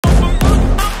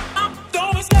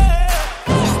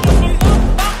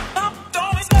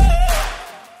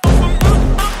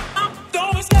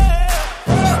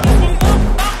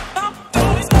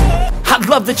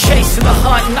love the chase and the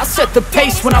hunt, and I set the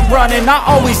pace when I'm running. I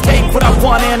always take what I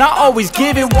want and I always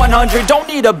give it 100. Don't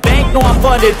need a bank, no I'm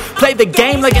funded. Play the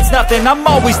game like it's nothing. I'm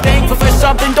always thankful for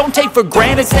something. Don't take for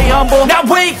granted, stay humble. Now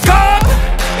wake up!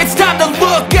 It's time to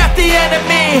look at the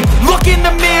enemy. Look in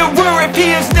the mirror if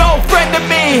he is no friend to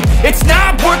me. It's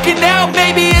not working out,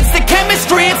 maybe it's the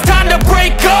chemistry. It's time to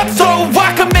break up so I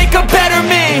can make a better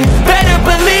me. Better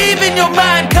believe in your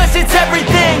mind, cause it's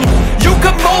everything. You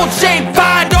can mold, shape,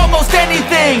 find almost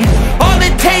anything. All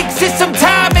it takes is some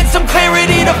time and some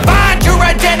clarity to find your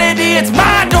identity. It's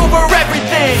mind over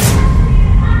everything.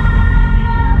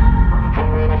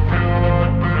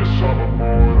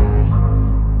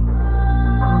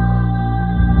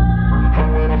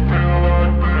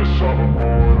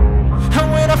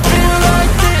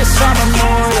 I'm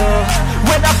immortal.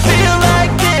 When I feel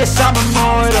like this, I'm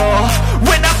immortal.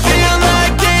 When I feel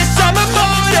like this, I'm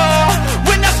immortal.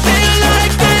 When I feel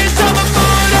like this, I'm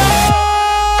immortal.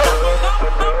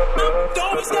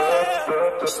 Don't be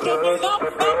scared. Just give it up.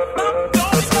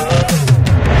 Don't be scared.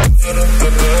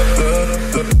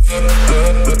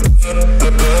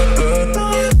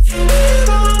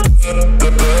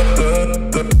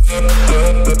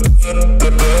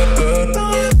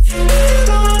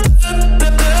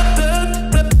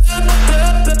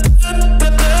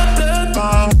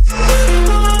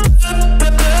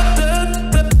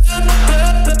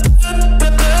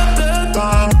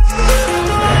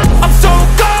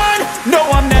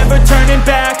 Turning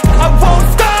back, I won't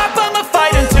stop, I'ma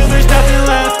fight until there's nothing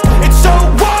left. It's so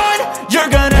on, you're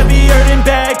gonna be hurting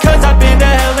bad, cause I've been to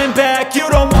hell and back. You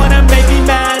don't wanna make me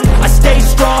mad, I stay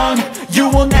strong, you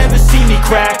will never see me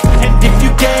crack. And if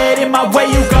you get in my way,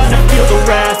 you're gonna feel the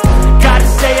wrath. Gotta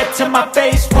say it to my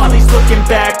face while he's looking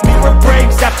back. Mirror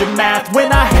breaks after math,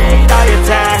 when I hate I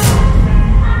attack.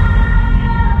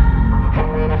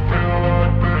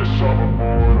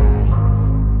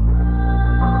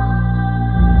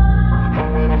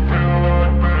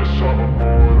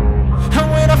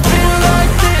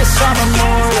 I'm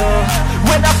immortal.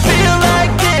 When I feel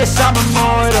like this, I'm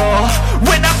immortal.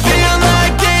 When I feel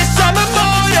like this, I'm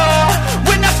immortal.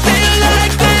 When I feel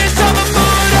like this, I'm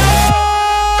immortal.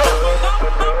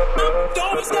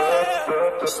 Don't be scared.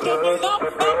 Just give it up.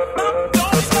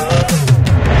 Don't be scared.